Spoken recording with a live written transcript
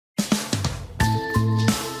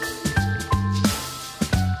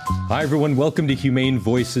Hi, everyone. Welcome to Humane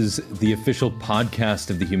Voices, the official podcast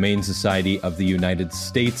of the Humane Society of the United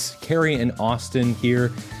States. Carrie and Austin here.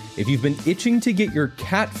 If you've been itching to get your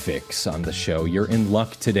cat fix on the show, you're in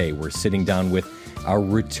luck today. We're sitting down with our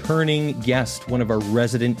returning guest, one of our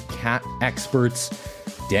resident cat experts,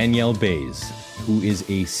 Danielle Bays, who is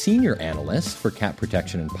a senior analyst for cat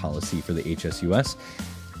protection and policy for the HSUS.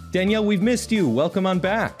 Danielle, we've missed you. Welcome on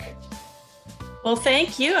back. Well,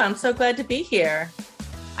 thank you. I'm so glad to be here.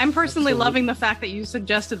 I'm personally loving the fact that you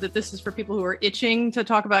suggested that this is for people who are itching to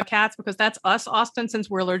talk about cats, because that's us, Austin, since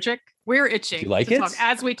we're allergic. We're itching to talk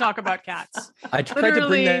as we talk about cats. I tried to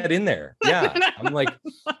bring that in there. Yeah. I'm like,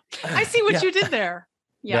 I see what you did there.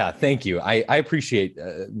 Yeah. Thank you. I appreciate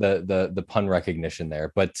the pun recognition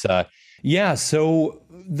there. But so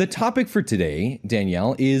the topic for today,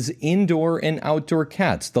 Danielle, is indoor and outdoor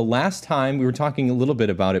cats. The last time we were talking a little bit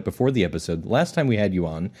about it before the episode, the last time we had you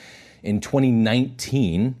on in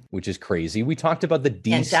 2019, which is crazy, we talked about the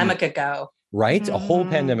DC pandemic ago. Right? A whole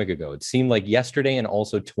pandemic ago. It seemed like yesterday and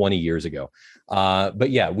also 20 years ago. But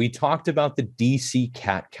yeah, we talked about the DC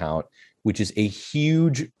cat count, which is a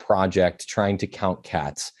huge project trying to count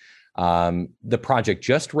cats. The project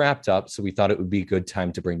just wrapped up, so we thought it would be a good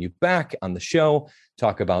time to bring you back on the show,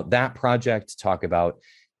 talk about that project, talk about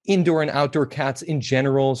indoor and outdoor cats in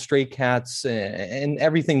general, stray cats, and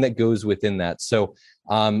everything that goes within that. So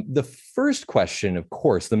the first question, of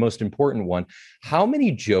course, the most important one, how many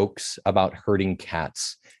jokes about hurting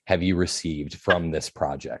cats have you received from this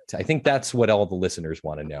project? I think that's what all the listeners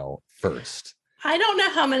want to know first. I don't know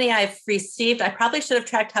how many I've received. I probably should have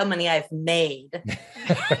tracked how many I've made.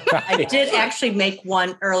 I did actually make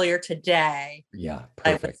one earlier today. Yeah,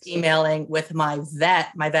 perfect. I was emailing with my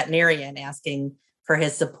veterinarian, asking for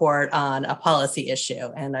his support on a policy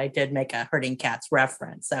issue. And I did make a hurting cats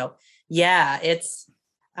reference. So yeah, it's,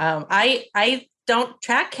 I don't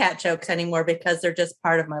track cat jokes anymore because they're just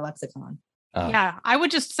part of my lexicon. Yeah, I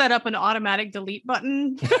would just set up an automatic delete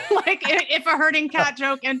button. Like if a hurting cat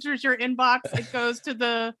joke enters your inbox, it goes to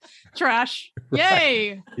the trash.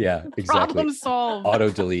 Yay. Right. Yeah, exactly. Problem solved. Auto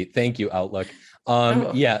delete. Thank you, Outlook.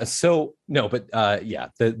 Yeah. So no, but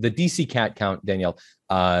the DC cat count, Danielle,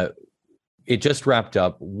 it just wrapped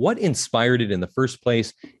up. What inspired it in the first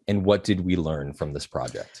place, and what did we learn from this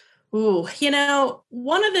project? Ooh,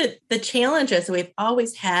 one of the challenges we've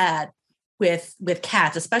always had with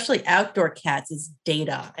cats, especially outdoor cats, is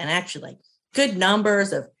data, and actually like good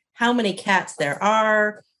numbers of how many cats there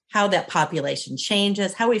are, how that population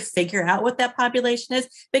changes, how we figure out what that population is,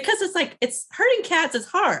 because it's herding cats is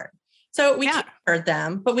hard. So we can't herd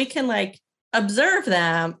them, but we can observe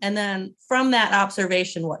them. And then from that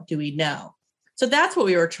observation, what do we know? So that's what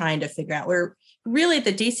we were trying to figure out. We're really,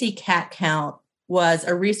 the DC cat count was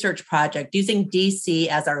a research project using DC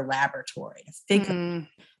as our laboratory to figure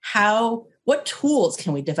what tools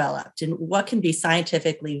can we develop and what can be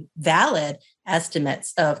scientifically valid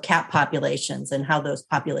estimates of cat populations and how those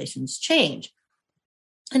populations change.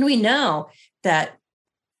 And we know that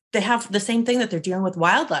they have the same thing that they're dealing with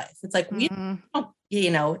wildlife. It's like, we don't,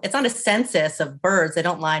 it's not a census of birds. They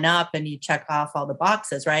don't line up and you check off all the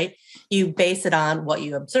boxes, right? You base it on what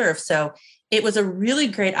you observe. So it was a really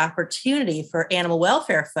great opportunity for animal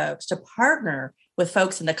welfare folks to partner with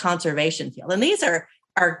folks in the conservation field. And these are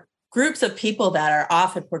groups of people that are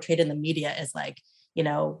often portrayed in the media as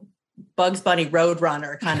Bugs Bunny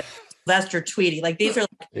Roadrunner, kind of Sylvester Tweety. These are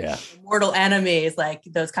mortal enemies,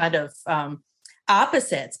 those kind of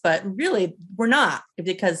opposites. But really, we're not,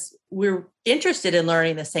 because we're interested in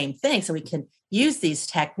learning the same thing so we can use these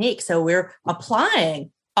techniques. So we're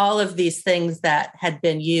applying all of these things that had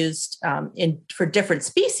been used for different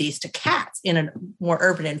species to cats in a more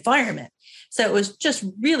urban environment. So it was just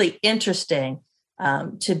really interesting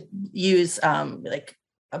to use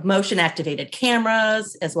motion activated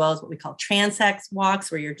cameras, as well as what we call transect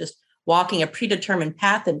walks, where you're just walking a predetermined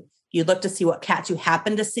path and you look to see what cats you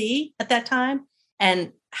happen to see at that time.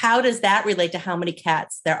 And how does that relate to how many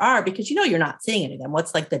cats there are? Because you're not seeing any of them.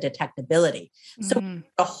 What's the detectability? So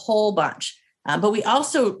a whole bunch. But we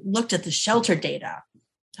also looked at the shelter data.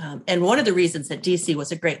 And one of the reasons that DC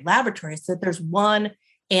was a great laboratory is that there's one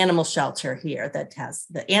animal shelter here that has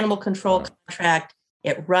the animal control contract.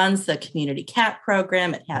 It runs the community cat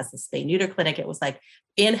program. It has the spay neuter clinic. It was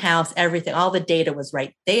in-house, everything. All the data was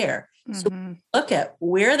right there. So look at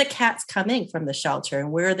where are the cats coming from the shelter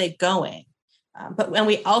and where are they going? And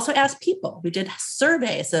we also asked people. We did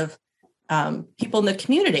surveys of people in the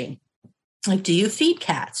community. Do you feed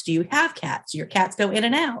cats? Do you have cats? Do your cats go in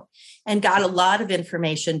and out? And got a lot of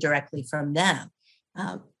information directly from them.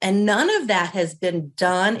 And none of that has been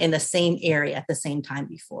done in the same area at the same time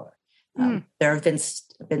before. There have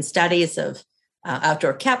been studies of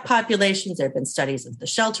outdoor cat populations. There have been studies of the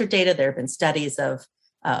shelter data. There have been studies of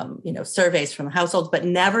surveys from households, but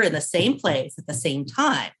never in the same place at the same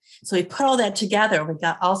time. So we put all that together and we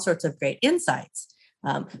got all sorts of great insights.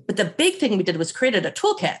 But the big thing we did was created a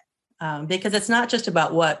toolkit because it's not just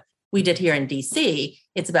about what we did here in DC.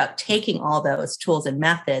 It's about taking all those tools and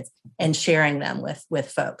methods and sharing them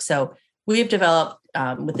with folks. So we've developed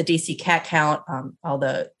with the DC cat count, all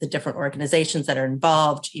the different organizations that are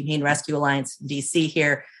involved. Humane Rescue Alliance DC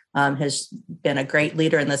here has been a great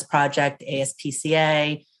leader in this project.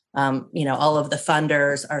 ASPCA, all of the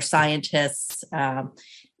funders, our scientists,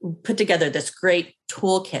 put together this great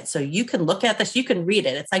toolkit. So you can look at this, you can read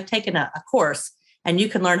it. It's like taking a course and you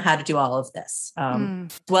can learn how to do all of this.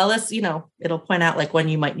 As well as, it'll point out like when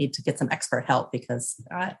you might need to get some expert help because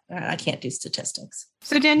I can't do statistics.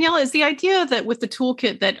 So Danielle, is the idea that with the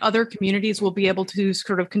toolkit that other communities will be able to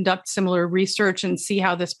sort of conduct similar research and see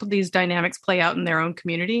how these dynamics play out in their own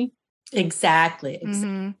community? Exactly.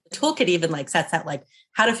 The toolkit even sets out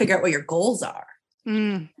how to figure out what your goals are.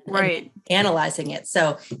 Right. Analyzing it.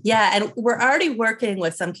 So and we're already working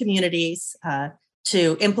with some communities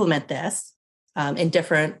to implement this in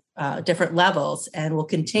different levels, and we'll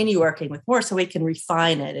continue working with more so we can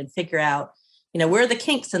refine it and figure out, where are the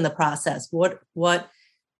kinks in the process? What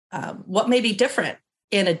may be different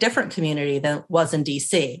in a different community than was in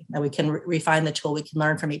DC? And we can refine the tool. We can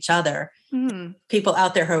learn from each other. People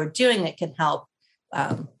out there who are doing it can help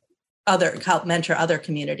mentor other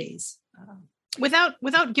communities.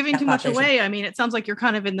 Without giving too much away, I mean, it sounds like you're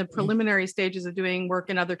kind of in the preliminary stages of doing work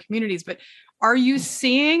in other communities, but are you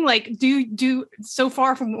seeing do so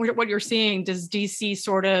far from what you're seeing, does DC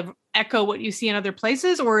sort of echo what you see in other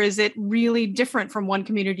places, or is it really different from one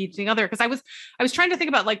community to the other? Because I was trying to think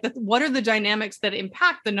about what are the dynamics that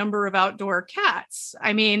impact the number of outdoor cats?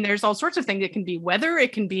 I mean, there's all sorts of things. It can be weather.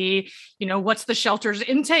 It can be, what's the shelter's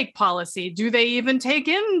intake policy? Do they even take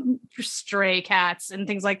in stray cats and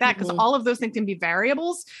things like that? Because all of those things can be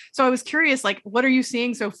variables. So I was curious, what are you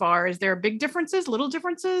seeing so far? Is there big differences, little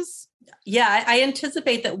differences? Yeah, I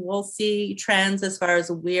anticipate that we'll see trends as far as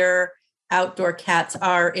where outdoor cats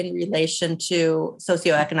are in relation to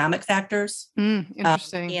socioeconomic factors.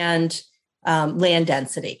 Interesting. And land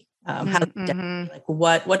density.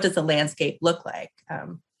 What does the landscape look like?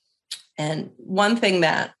 And one thing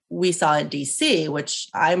that we saw in DC, which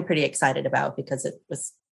I'm pretty excited about because it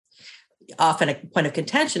was often a point of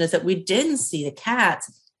contention, is that we didn't see the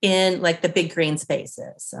cats in the big green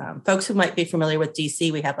spaces. Folks who might be familiar with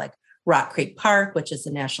DC, we have Rock Creek Park, which is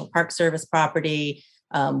the National Park Service property.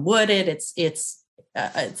 Wooded, it's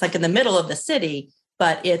in the middle of the city,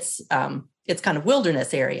 but it's kind of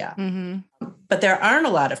wilderness area. But there aren't a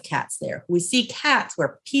lot of cats there. We see cats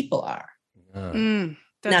where people are,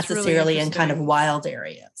 necessarily really in kind of wild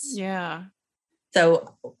areas. Yeah.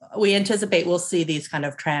 So we anticipate we'll see these kind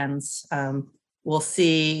of trends. We'll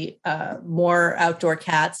see more outdoor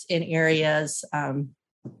cats in areas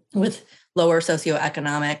with lower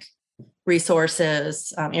socioeconomic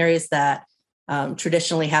resources, areas that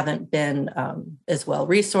traditionally haven't been as well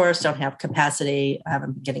resourced, don't have capacity,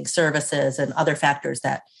 haven't been getting services, and other factors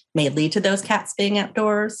that may lead to those cats being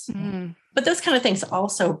outdoors. But those kind of things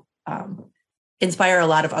also inspire a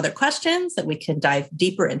lot of other questions that we can dive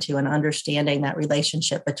deeper into in understanding that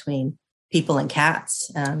relationship between people and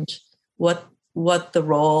cats, and what the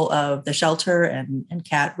role of the shelter and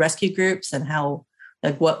cat rescue groups, and how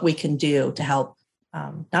what we can do to help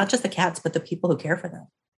not just the cats, but the people who care for them.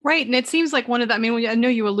 Right. And it seems like one of the, I know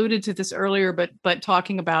you alluded to this earlier, but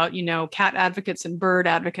talking about, cat advocates and bird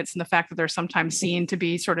advocates and the fact that they're sometimes seen to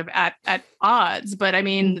be sort of at odds. But I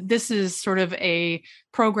mean, this is sort of a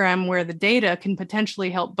program where the data can potentially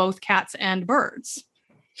help both cats and birds.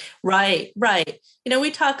 Right. We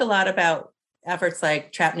talk a lot about efforts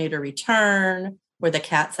like trap, neuter, return, where the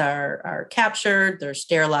cats are captured, they're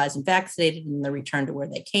sterilized and vaccinated, and they're returned to where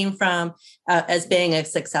they came from, as being a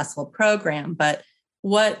successful program. But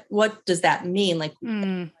what does that mean?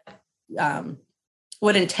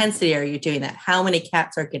 What intensity are you doing that? How many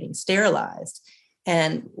cats are getting sterilized?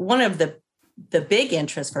 And one of the big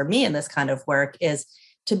interests for me in this kind of work is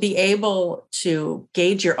to be able to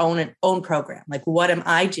gauge your own program. What am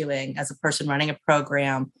I doing as a person running a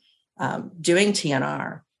program, doing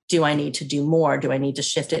TNR? Do I need to do more? Do I need to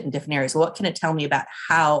shift it in different areas? What can it tell me about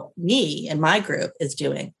how me and my group is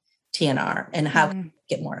doing TNR and how can it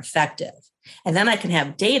get more effective? And then I can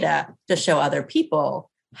have data to show other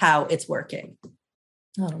people how it's working.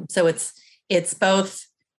 So it's both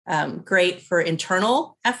great for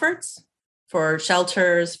internal efforts, for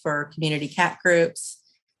shelters, for community cat groups,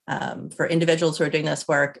 for individuals who are doing this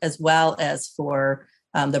work, as well as for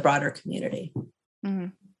the broader community. Mm-hmm.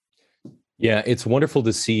 Yeah, it's wonderful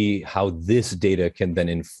to see how this data can then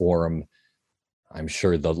inform, I'm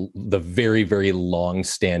sure, the very, very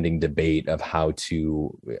long-standing debate of how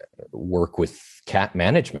to work with cat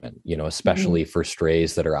management, especially for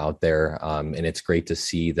strays that are out there. And it's great to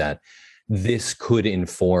see that this could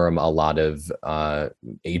inform a lot of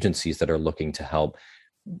agencies that are looking to help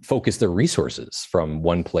focus their resources from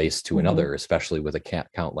one place to another, especially with a cat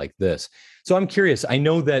count like this. So I'm curious, I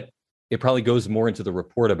know that it probably goes more into the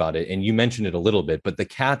report about it, and you mentioned it a little bit, but the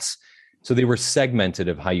cats, so they were segmented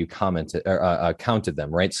of how you counted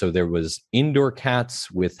them, right? So there was indoor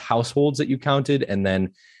cats with households that you counted, and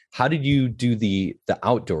then how did you do the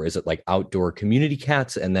outdoor? Is it like outdoor community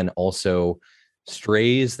cats and then also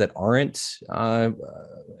strays that aren't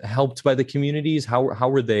helped by the communities? How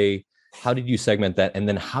were they? How did you segment that? And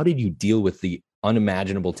then how did you deal with the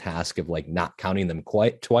unimaginable task of like not counting them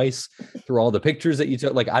quite twice through all the pictures that you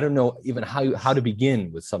took? Like, I don't know even how to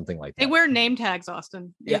begin with something like that. They wear name tags,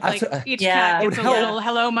 Austin. Yeah, like each cat gets a little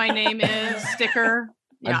 "Hello, my name is" sticker.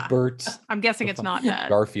 Yeah, Bert. I'm guessing it's not that.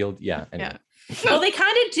 Garfield. Yeah. Anyway. Yeah. Well, they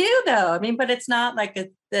kind of do though. I mean, but it's not like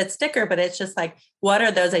a sticker, but it's just like, what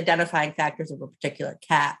are those identifying factors of a particular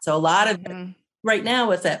cat? So a lot of it right now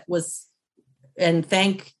was, and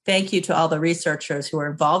thank you to all the researchers who are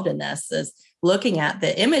involved in this, is looking at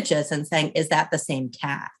the images and saying, is that the same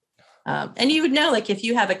cat? And you would know, like, if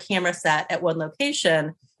you have a camera set at one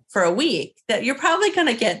location for a week, that you're probably going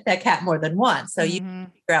to get that cat more than once. So you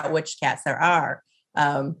can figure out which cats there are.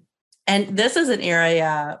 And this is an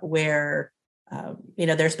area where,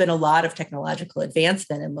 there's been a lot of technological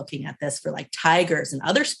advancement in looking at this for like tigers and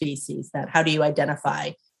other species, that how do you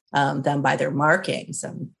identify them by their markings?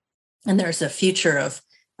 And there's a future of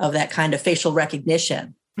that kind of facial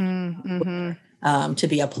recognition to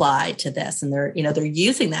be applied to this. And they're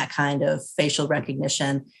using that kind of facial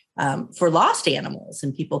recognition for lost animals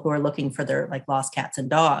and people who are looking for their like lost cats and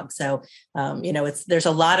dogs. So, there's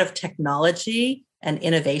a lot of technology and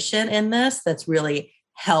innovation in this that's really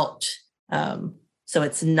helped. So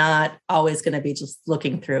it's not always going to be just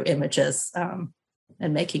looking through images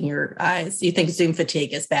and making your eyes, you think Zoom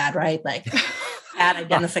fatigue is bad, right? Like cat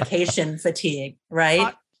identification fatigue,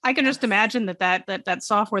 right? I can just imagine that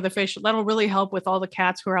software, the facial, that'll really help with all the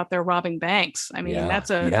cats who are out there robbing banks. I mean, that's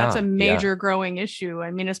a major growing issue. I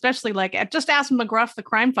mean, especially like just ask McGruff, the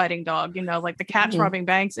crime fighting dog, like the cats robbing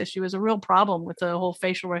banks issue is a real problem with the whole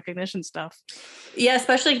facial recognition stuff. Yeah,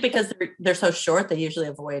 especially because they're so short, they usually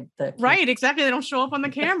avoid the camera. Right, exactly. They don't show up on the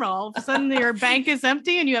camera. All of a sudden your bank is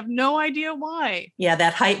empty and you have no idea why. Yeah,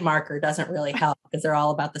 that height marker doesn't really help because they're all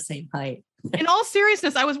about the same height. In all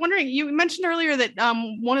seriousness, I was wondering, you mentioned earlier that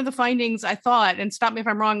one of the findings, I thought, and stop me if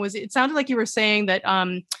I'm wrong, was it sounded like you were saying that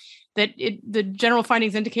the general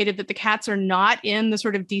findings indicated that the cats are not in the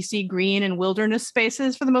sort of DC green and wilderness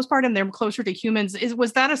spaces for the most part, and they're closer to humans.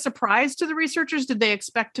 Was that a surprise to the researchers? Did they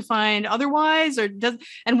expect to find otherwise,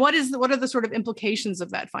 and what are the sort of implications of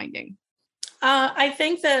that finding? I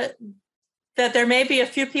think that there may be a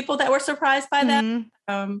few people that were surprised by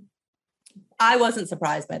that. I wasn't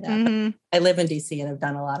surprised by that. I live in DC and have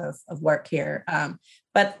done a lot of work here.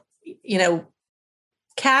 But these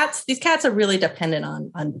cats are really dependent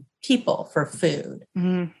on people for food.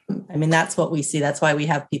 I mean, that's what we see. That's why we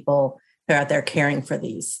have people who are out there caring for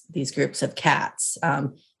these groups of cats.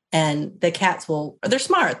 And the cats they're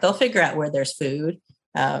smart. They'll figure out where there's food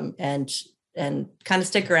and kind of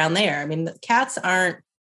stick around there. I mean, the cats aren't,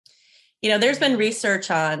 there's been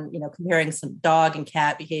research on, comparing some dog and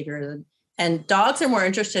cat behavior, and dogs are more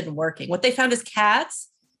interested in working. What they found is cats,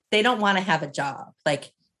 they don't want to have a job.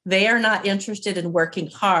 Like, they are not interested in working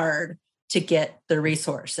hard to get the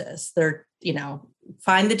resources. They're,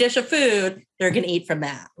 find the dish of food, they're going to eat from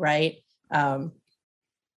that. Right. And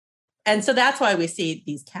so that's why we see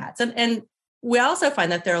these cats. And we also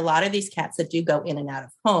find that there are a lot of these cats that do go in and out of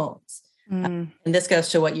homes. And this goes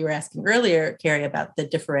to what you were asking earlier, Carrie, about the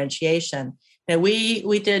differentiation.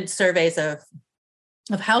 We did surveys of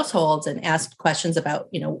households and asked questions about,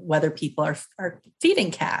 whether people are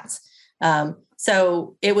feeding cats.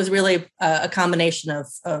 So it was really a combination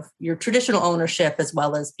of your traditional ownership as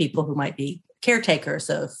well as people who might be caretakers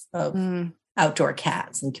of outdoor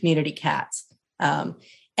cats and community cats.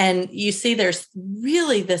 And you see there's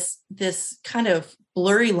really this kind of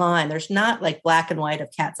blurry line. There's not like black and white of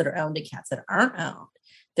cats that are owned and cats that aren't owned.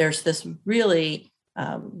 There's this really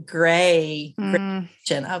gray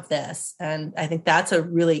gradation of this. And I think that's a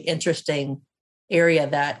really interesting area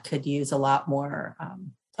that could use a lot more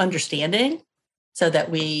understanding so that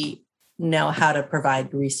we know how to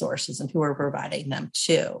provide resources and who we're providing them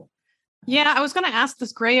to. Yeah, I was going to ask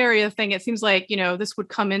this gray area thing. It seems like, this would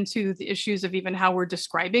come into the issues of even how we're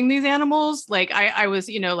describing these animals. Like I was,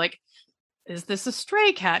 like, is this a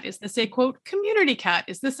stray cat? Is this a quote community cat?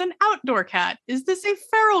 Is this an outdoor cat? Is this a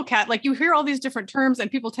feral cat? Like you hear all these different terms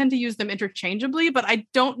and people tend to use them interchangeably, but I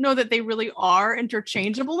don't know that they really are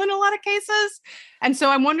interchangeable in a lot of cases. And so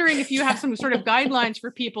I'm wondering if you have some sort of guidelines for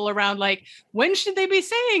people around like, when should they be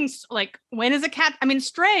saying, like, when is a cat? I mean,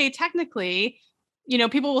 stray technically,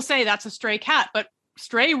 people will say that's a stray cat, but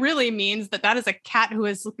stray really means that is a cat who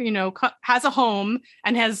is, has a home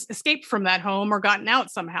and has escaped from that home or gotten out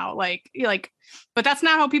somehow. But that's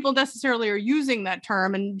not how people necessarily are using that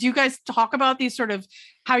term. And do you guys talk about these sort of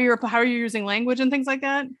how you're using language and things like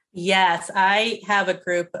that? Yes, I have a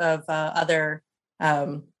group of other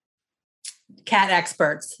cat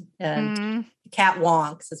experts and cat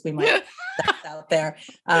wonks, as we might say out there,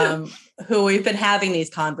 who we've been having these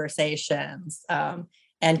conversations.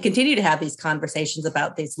 And continue to have these conversations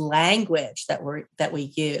about this language that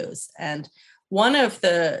we use. And one of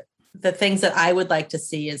the things that I would like to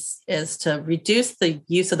see is to reduce the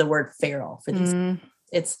use of the word feral for these.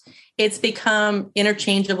 It's become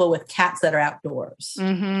interchangeable with cats that are outdoors,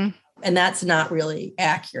 and that's not really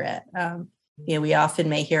accurate. We often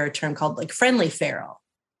may hear a term called like friendly feral,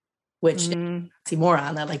 which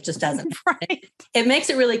oxymoron that like just doesn't. Right. It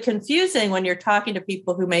makes it really confusing when you're talking to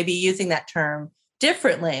people who may be using that term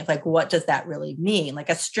differently. Like, what does that really mean? Like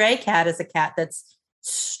a stray cat is a cat that's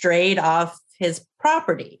strayed off his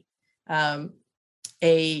property. A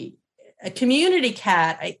community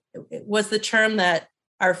cat was the term that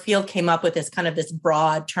our field came up with, as kind of this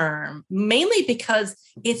broad term, mainly because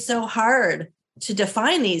it's so hard to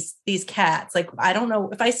define these cats. Like, I don't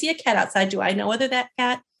know if I see a cat outside, do I know whether that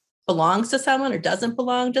cat belongs to someone or doesn't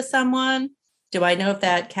belong to someone? Do I know if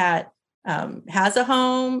that cat has a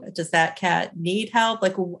home? Does that cat need help?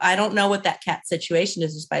 Like, I don't know what that cat situation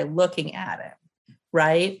is just by looking at it.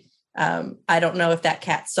 Right. I don't know if that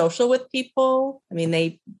cat's social with people. I mean,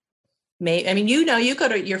 you go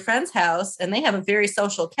to your friend's house and they have a very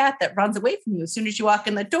social cat that runs away from you as soon as you walk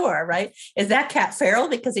in the door. Right. Is that cat feral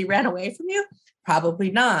because he ran away from you?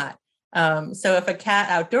 Probably not. So if a cat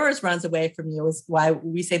outdoors runs away from you, is why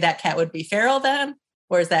we say that cat would be feral then?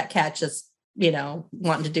 Or is that cat just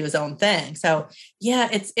wanting to do his own thing? So yeah,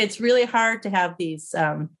 it's really hard to have these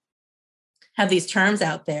terms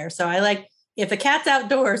out there. So I like, if the cat's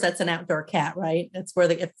outdoors, that's an outdoor cat, right? That's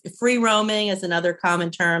where if free roaming is another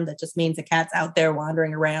common term that just means the cat's out there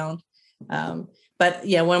wandering around. But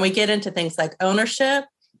yeah, when we get into things like ownership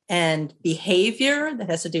and behavior that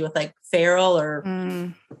has to do with like feral or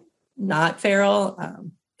not feral,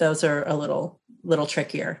 those are a little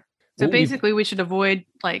trickier. So basically we should avoid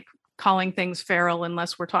like calling things feral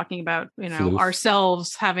unless we're talking about,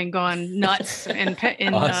 ourselves having gone nuts in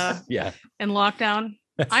lockdown.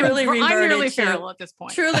 I'm nearly feral at this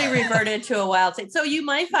point. Truly reverted to a wild state. So you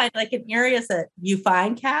might find, like, in areas that you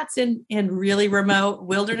find cats in really remote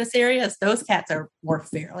wilderness areas, those cats are more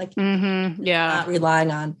feral. Like, not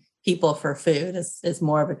relying on people for food is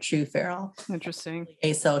more of a true feral. Interesting.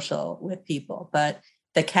 Asocial with people. But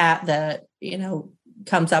the cat that,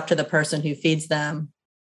 comes up to the person who feeds them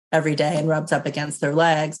every day and rubs up against their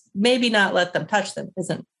legs, maybe not let them touch them,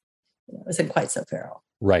 isn't quite so feral.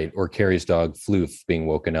 Right. Or Carrie's dog Floof being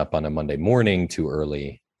woken up on a Monday morning too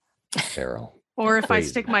early. Feral. Or if I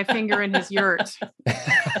stick my finger in his yurt.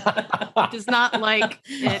 Does not like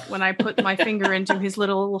it when I put my finger into his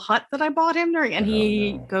little hut that I bought him and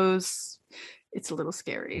he goes, it's a little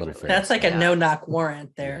scary. That's like a no-knock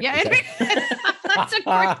warrant there. Yeah.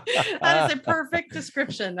 That is a perfect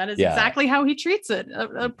description. That is exactly how he treats it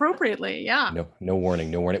appropriately. Yeah. No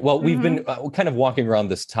warning. Well, we've been kind of walking around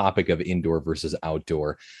this topic of indoor versus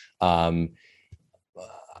outdoor. I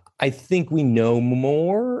think we know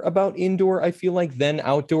more about indoor, I feel like, than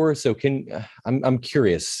outdoor. So I'm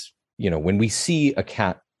curious, when we see a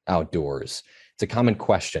cat outdoors, it's a common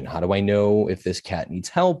question. How do I know if this cat needs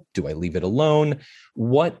help? Do I leave it alone?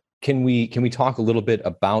 What can we talk a little bit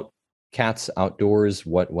about cats outdoors?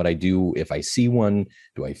 What I do if I see one?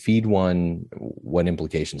 Do I feed one? What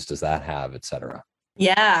implications does that have, et cetera?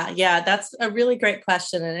 Yeah, that's a really great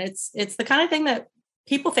question. And it's the kind of thing that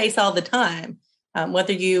people face all the time.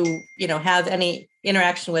 Whether you have any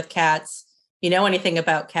interaction with cats, anything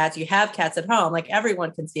about cats, you have cats at home, like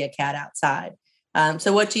everyone can see a cat outside.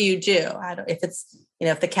 So what do you do?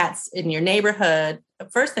 If the cat's in your neighborhood, the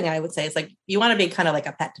first thing I would say is, like, you want to be kind of like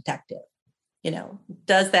a pet detective.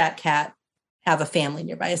 Does that cat have a family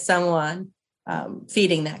nearby? Is someone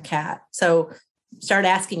feeding that cat? So start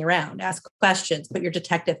asking around, ask questions, put your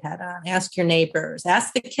detective hat on, ask your neighbors,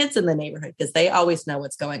 ask the kids in the neighborhood, because they always know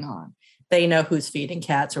what's going on. They know who's feeding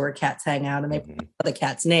cats or where cats hang out, and they know the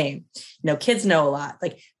cat's name. Kids know a lot.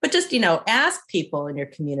 But just, ask people in your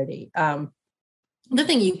community. The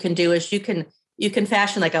thing you can do is you can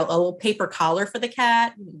fashion like a little paper collar for the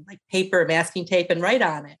cat, like paper masking tape, and write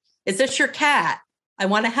on it, "Is this your cat? I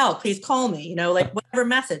want to help. Please call me." Whatever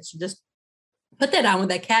message, just put that on when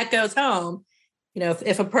that cat goes home.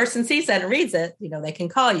 If a person sees that and reads it, they can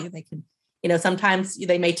call you. They can, sometimes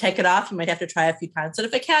they may take it off. You might have to try a few times. But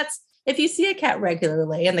if you see a cat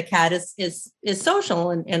regularly and the cat is social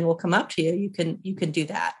and will come up to you, you can do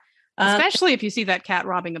that. Especially if you see that cat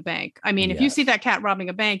robbing a bank. I mean, if you see that cat robbing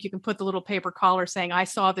a bank, you can put the little paper collar saying, "I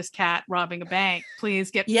saw this cat robbing a bank. Please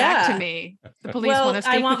get back to me. The police want to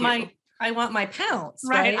speak with you. I want my pounce,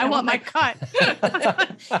 right? I want my cut."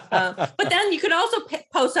 But then you could also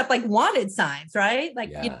post up like wanted signs, right?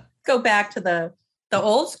 Go back to the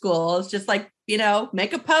old school. It's just make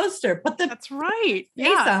a poster, put the that's right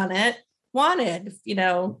face on it, wanted,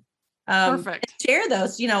 perfect. Share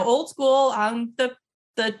those, old school on the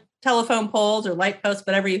telephone poles or light posts,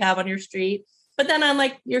 whatever you have on your street. But then on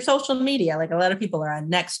your social media, a lot of people are on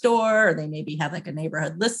Nextdoor, or they maybe have a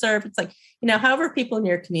neighborhood listserv. It's however people in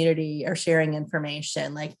your community are sharing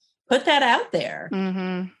information, put that out there.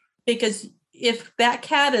 Because if that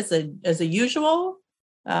cat is a usual,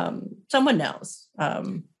 someone knows.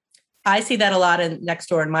 I see that a lot in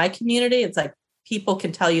Nextdoor in my community. It's people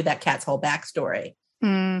can tell you that cat's whole backstory.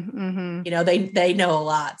 They know a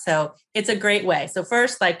lot. So it's a great way. So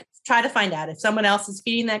first, try to find out if someone else is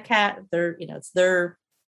feeding that cat, the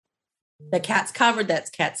cat's covered,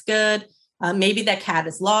 that cat's good. Maybe that cat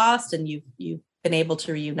is lost and you've been able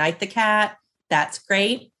to reunite the cat. That's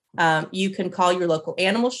great. You can call your local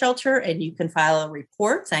animal shelter and you can file a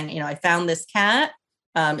report saying, I found this cat.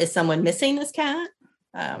 Is someone missing this cat?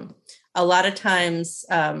 A lot of times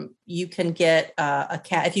you can get a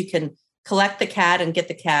cat, if you can collect the cat and get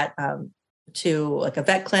the cat to a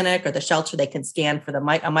vet clinic or the shelter, they can scan for a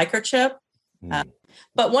microchip.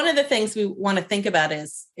 But one of the things we want to think about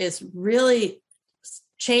is really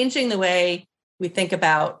changing the way we think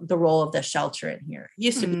about the role of the shelter in here. It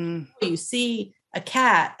used to be, you see a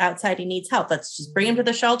cat outside, he needs help, let's just bring him to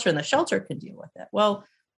the shelter and the shelter can deal with it. Well,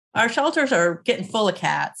 our shelters are getting full of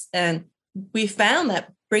cats, and we found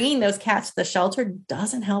that bringing those cats to the shelter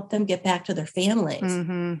doesn't help them get back to their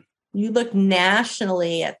families. You look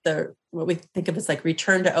nationally at what we think of as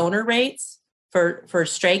return to owner rates for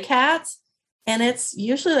stray cats, and it's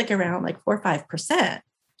usually around 4 or 5%.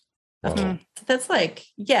 That's that's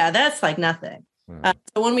nothing.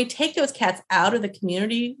 So when we take those cats out of the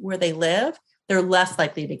community where they live, they're less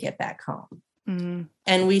likely to get back home.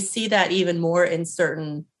 And we see that even more in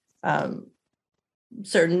certain areas,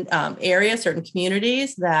 certain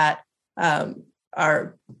communities that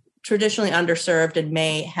are traditionally underserved and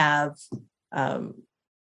may have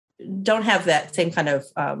don't have that same kind of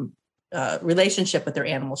relationship with their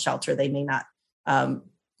animal shelter. They may not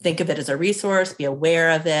think of it as a resource, be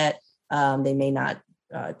aware of it. They may not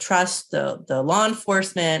trust the law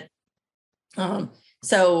enforcement.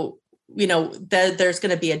 So there's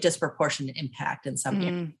going to be a disproportionate impact in some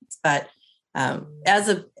areas. But as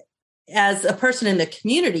a person in the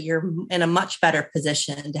community, you're in a much better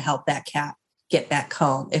position to help that cat get back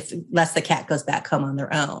home, unless the cat goes back home on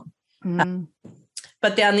their own.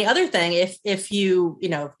 But then the other thing, if you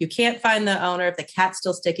can't find the owner, if the cat's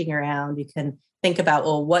still sticking around, you can think about,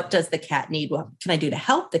 well, what does the cat need? What can I do to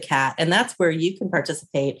help the cat? And that's where you can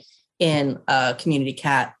participate in community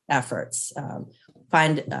cat efforts.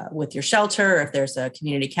 Find with your shelter, if there's a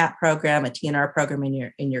community cat program, a TNR program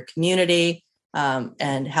in your community,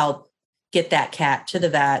 and help get that cat to the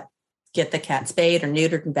vet, get the cat spayed or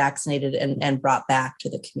neutered and vaccinated and brought back to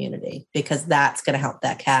the community, because that's going to help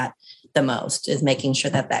that cat the most, is making sure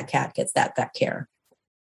that cat gets that vet care.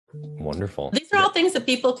 Wonderful. These are all things that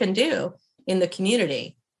people can do in the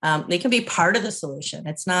community. They can be part of the solution.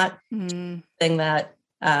 It's not thing that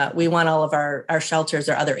we want all of our shelters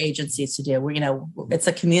or other agencies to do. It's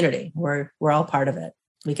a community. We're all part of it.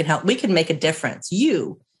 We can help. We can make a difference.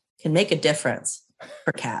 You can make a difference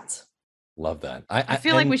for cats. Love that. I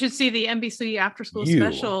feel like we should see the NBC after school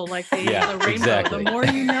special, the rainbow. Exactly. The more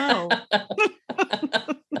you know.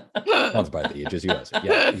 Sponsored by the Just US.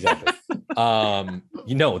 Yeah, exactly.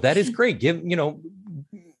 That is great.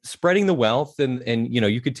 Spreading the wealth and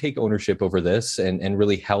you could take ownership over this and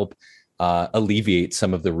really help alleviate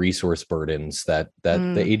some of the resource burdens that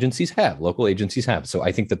the agencies have, local agencies have. So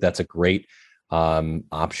I think that's a great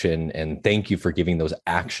option. And thank you for giving those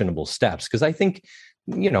actionable steps, because I think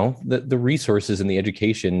the resources and the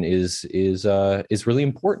education is really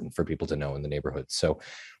important for people to know in the neighborhood. So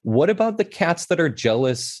what about the cats that are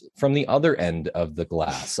jealous from the other end of the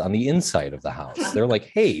glass on the inside of the house? They're like,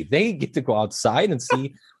 hey, they get to go outside and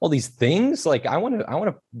see all these things. Like I want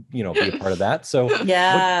to, be a part of that. So what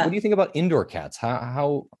do you think about indoor cats?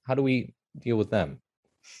 How do we deal with them?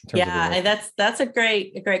 That's a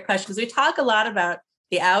great question, because we talk a lot about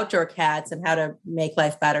the outdoor cats and how to make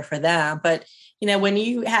life better for them. But, when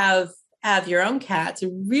you have your own cats, I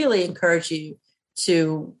really encourage you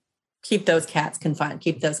to keep those cats confined,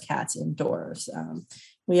 keep those cats indoors.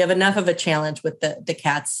 We have enough of a challenge with the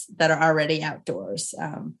cats that are already outdoors.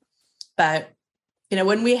 But,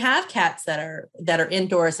 when we have cats that are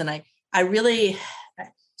indoors, and I really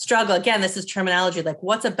struggle, again, this is terminology, like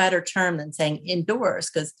what's a better term than saying indoors?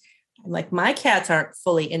 Because I'm like, my cats aren't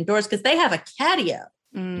fully indoors because they have a catio.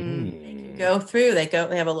 They can go through, they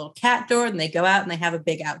have a little cat door, and they go out and they have a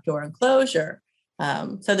big outdoor enclosure.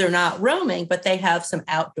 So they're not roaming, but they have some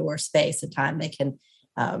outdoor space and time. They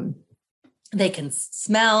can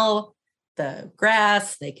smell the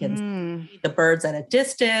grass. They can see the birds at a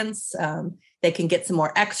distance. They can get some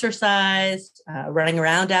more exercise, running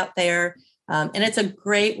around out there. And it's a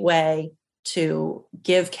great way to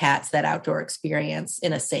give cats that outdoor experience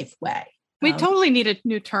in a safe way. We totally need a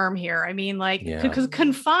new term here. I mean, because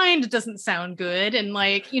confined doesn't sound good, and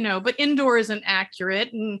but indoor isn't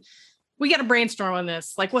accurate, and we got to brainstorm on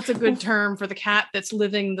this. Like, what's a good term for the cat that's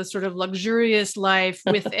living the sort of luxurious life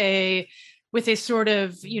with a sort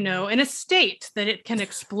of, an estate that it can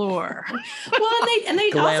explore. Well, and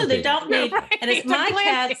they also, they don't need, right, and it's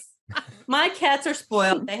my cats are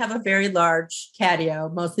spoiled. They have a very large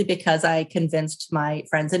catio, mostly because I convinced my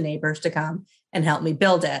friends and neighbors to come and help me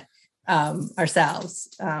build it ourselves.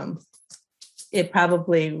 It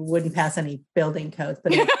probably wouldn't pass any building codes,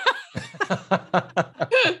 but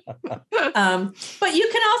but you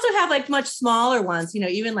can also have like much smaller ones,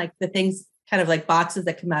 even like the things kind of like boxes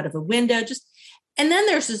that come out of a window. And then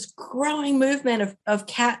there's this growing movement of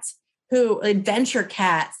cats adventure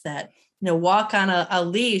cats that, walk on a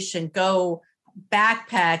leash and go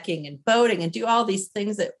backpacking and boating and do all these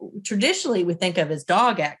things that traditionally we think of as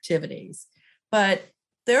dog activities. But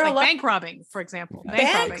there are bank robbing, for example.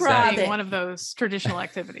 Bank robbing, one of those traditional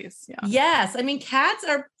activities. Yeah. Yes. I mean, cats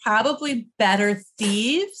are probably better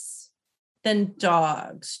thieves than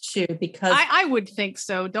dogs too, because I would think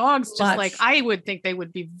so. Dogs, I would think they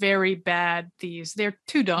would be very bad thieves. They're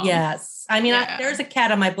too dumb. Yes. I mean, there's a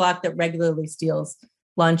cat on my block that regularly steals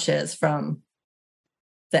lunches from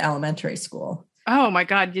the elementary school. Oh my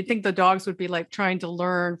God. You'd think the dogs would be like trying to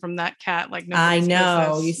learn from that cat. Like, I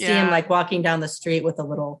know. You see him like walking down the street with a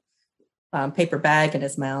little paper bag in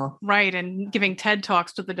his mouth. Right. And giving TED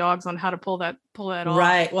Talks to the dogs on how to pull that off.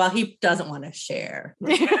 Right. Well, he doesn't want to share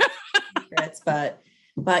secrets, but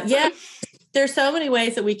yeah, there's so many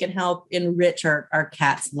ways that we can help enrich our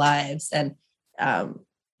cats' lives and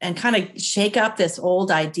kind of shake up this old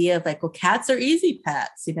idea of like, well, cats are easy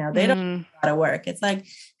pets. They don't do a lot of work. It's like,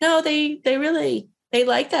 no, they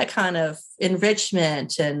like that kind of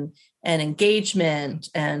enrichment and engagement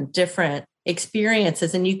and different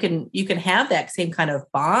experiences. And you can have that same kind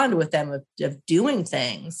of bond with them of doing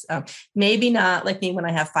things. Maybe not like me when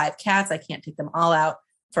I have 5 cats, I can't take them all out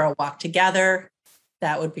for a walk together.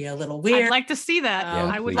 That would be a little weird. I'd like to see that.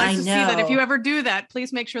 I would like to see that. If you ever do that,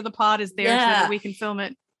 please make sure the pod is there so that we can film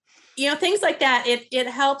it. Things like that. It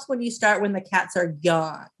helps when you start when the cats are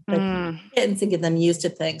young, kittens, and get them used to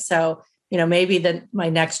things. So, maybe my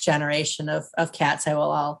next generation of cats, I will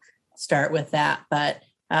all start with that. But,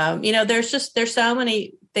 there's so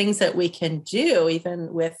many things that we can do,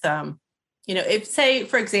 even with, if say,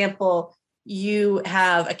 for example, you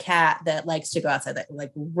have a cat that likes to go outside, that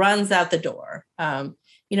like runs out the door.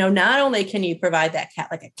 Not only can you provide that cat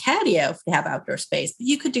like a catio to have outdoor space, but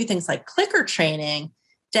you could do things like clicker training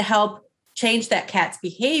to help change that cat's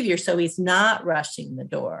behavior so he's not rushing the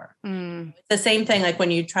door. It's the same thing like when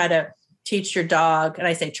you try to teach your dog, and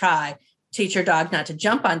I say teach your dog not to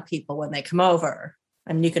jump on people when they come over.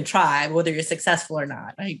 I mean, you can try whether you're successful or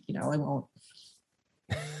not. I won't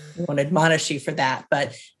admonish you for that,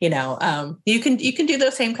 but you can do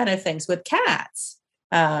those same kind of things with cats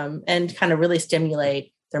and kind of really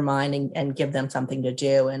stimulate their mind and give them something to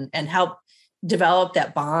do and help develop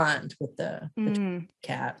that bond with the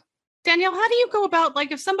cat. Danielle, how do you go about,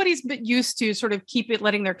 like, if somebody's been used to sort of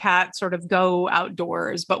letting their cat sort of go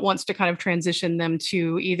outdoors, but wants to kind of transition them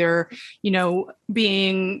to either,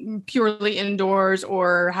 being purely indoors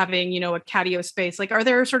or having, a catio space? Like, are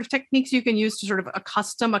there sort of techniques you can use to sort of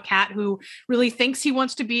accustom a cat who really thinks he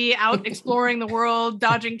wants to be out exploring the world,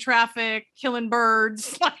 dodging traffic, killing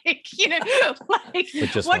birds? What can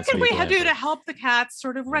we do to help the cats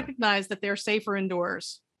sort of recognize that they're safer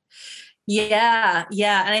indoors? Yeah.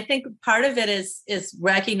 And I think part of it is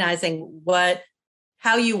recognizing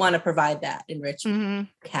how you want to provide that enrichment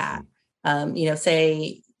cat.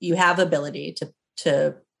 Say you have ability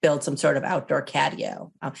to build some sort of outdoor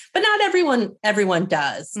catio, but not everyone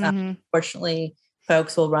does. Unfortunately,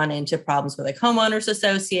 folks will run into problems with like homeowners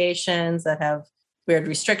associations that have weird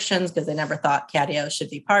restrictions because they never thought catio should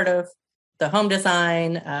be part of the home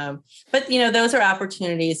design. But those are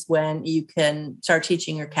opportunities when you can start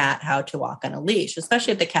teaching your cat how to walk on a leash,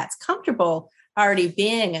 especially if the cat's comfortable already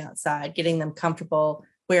being outside, getting them comfortable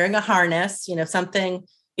wearing a harness, something,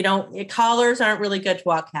 collars aren't really good to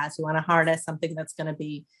walk cats. You want a harness, something that's going to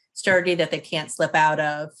be sturdy that they can't slip out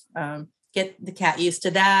of. Get the cat used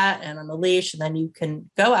to that and on the leash, and then you can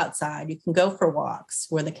go outside. You can go for walks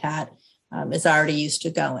where the cat is already used to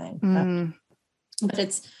going. But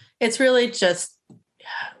it's really just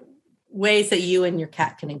ways that you and your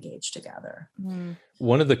cat can engage together.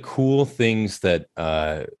 One of the cool things that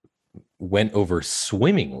went over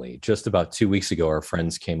swimmingly just about 2 weeks ago, our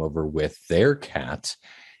friends came over with their cat,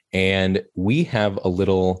 and we're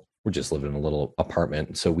just living in a little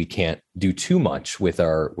apartment, so we can't do too much with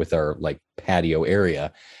our like patio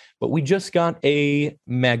area, but we just got a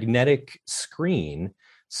magnetic screen.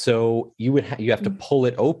 So you have to pull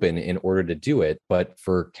it open in order to do it. But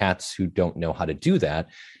for cats who don't know how to do that,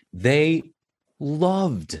 they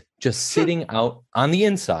loved just sitting out on the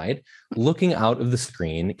inside, looking out of the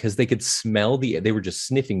screen because they could smell they were just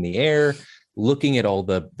sniffing the air, looking at all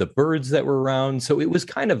the birds that were around. So it was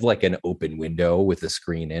kind of like an open window with a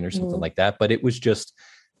screen in or something like that. But it was just,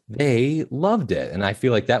 they loved it. And I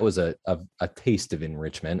feel like that was a taste of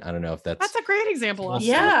enrichment. I don't know if that's a great example.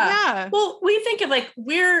 Yeah. Well, we think of like,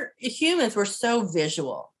 we're humans, we're so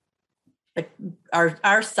visual. Like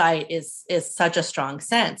our sight is such a strong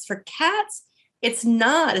sense. For cats, it's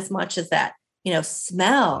not as much as that,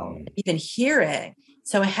 smell, even hearing.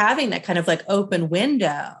 So having that kind of like open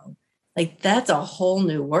window, like that's a whole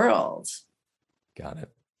new world. Got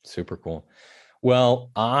it. Super cool.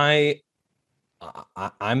 Well, I'm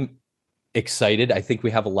excited. I think we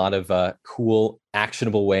have a lot of cool,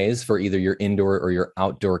 actionable ways for either your indoor or your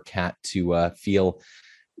outdoor cat to feel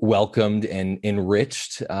welcomed and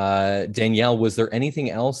enriched. Danielle, was there anything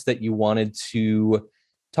else that you wanted to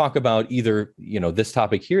talk about, either this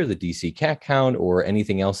topic here, the DC cat count, or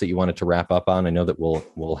anything else that you wanted to wrap up on? I know that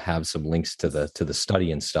we'll have some links to the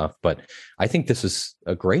study and stuff, but I think this is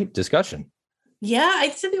a great discussion. Yeah, I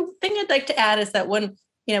think the thing I'd like to add is that when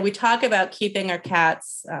we talk about keeping our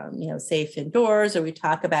cats, safe indoors, or we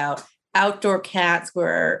talk about outdoor cats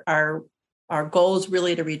where our goal is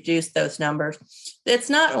really to reduce those numbers. It's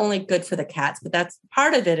not only good for the cats, but that's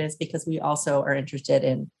part of it is because we also are interested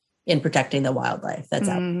in protecting the wildlife that's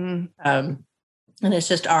out there. And it's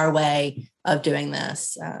just our way of doing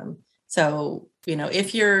this. So,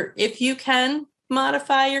 if you can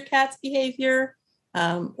modify your cat's behavior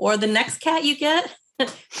or the next cat you get,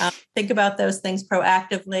 think about those things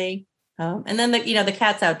proactively. And then the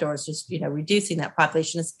cats outdoors, just, reducing that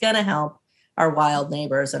population is going to help our wild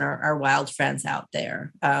neighbors and our wild friends out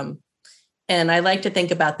there. And I like to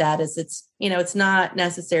think about that as it's not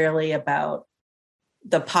necessarily about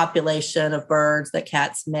the population of birds that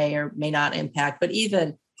cats may or may not impact, but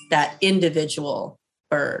even that individual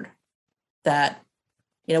bird that,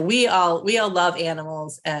 we all love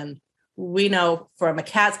animals, and we know from a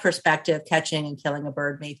cat's perspective, catching and killing a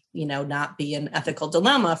bird may, not be an ethical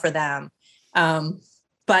dilemma for them.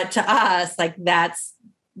 But to us, like that's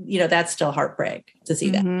still heartbreak to see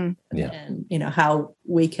that. And how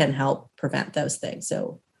we can help prevent those things.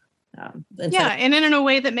 So, and in a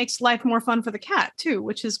way that makes life more fun for the cat too,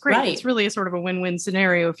 which is great. Right. It's really a sort of a win-win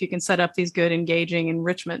scenario if you can set up these good, engaging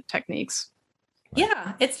enrichment techniques.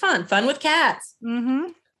 Yeah, it's fun with cats.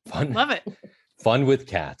 Fun. Love it. Fun with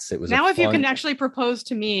cats. It was now if you can actually propose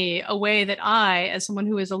to me a way that I, as someone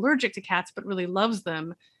who is allergic to cats but really loves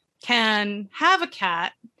them, can have a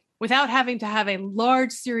cat without having to have a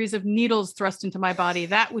large series of needles thrust into my body,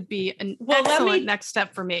 that would be an excellent next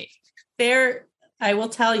step for me. I will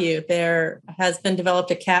tell you, there has been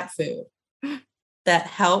developed a cat food that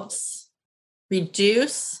helps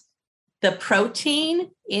reduce the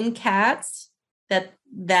protein in cats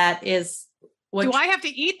that is Do I have to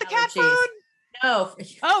eat the cat allergies. food? No.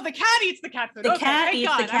 Oh, the cat eats the cat food. The Okay, cat thank eats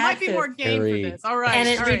God. the cat I might be food. more game for this. All right. And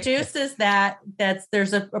it all right. reduces that.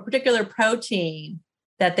 There's a particular protein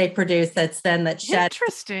that they produce that sheds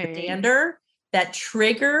Interesting. the dander that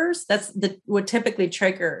triggers. That's what typically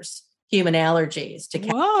triggers human allergies to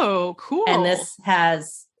cats. Whoa, cool. And this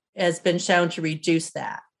has been shown to reduce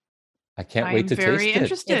that. I can't wait to taste it. I'm very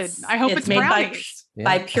interested. I hope it's made brownies.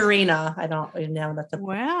 by Purina. I don't even know that's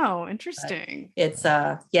wow, interesting. It's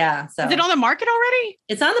yeah. So is it on the market already?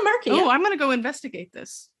 It's on the market. Oh, yeah. I'm going to go investigate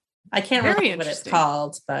this. I can't remember what it's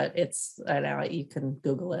called, but I know you can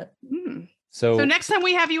Google it. So next time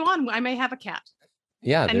we have you on, I may have a cat.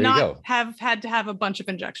 Yeah, and there not you go. have had to have a bunch of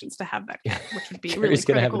injections to have that cat, which would be really Carrie's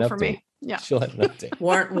gonna critical have an for update. me. Yeah, she'll have an update.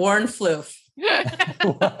 Warren Floof.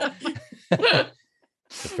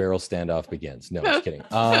 The feral standoff begins. No, just kidding.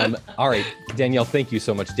 All right, Danielle, thank you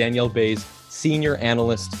so much. Danielle Bays, Senior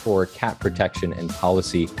Analyst for Cat Protection and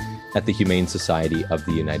Policy at the Humane Society of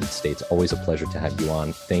the United States. Always a pleasure to have you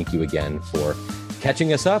on. Thank you again for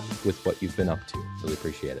catching us up with what you've been up to. Really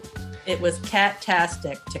appreciate it. It was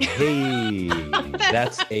cat-tastic. Hey,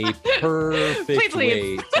 that's a perfect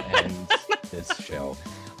way to end this show.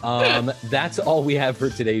 That's all we have for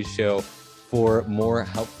today's show. For more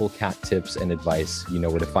helpful cat tips and advice, you know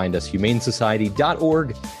where to find us,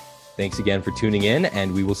 humanesociety.org. Thanks again for tuning in,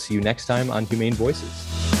 and we will see you next time on Humane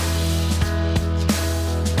Voices.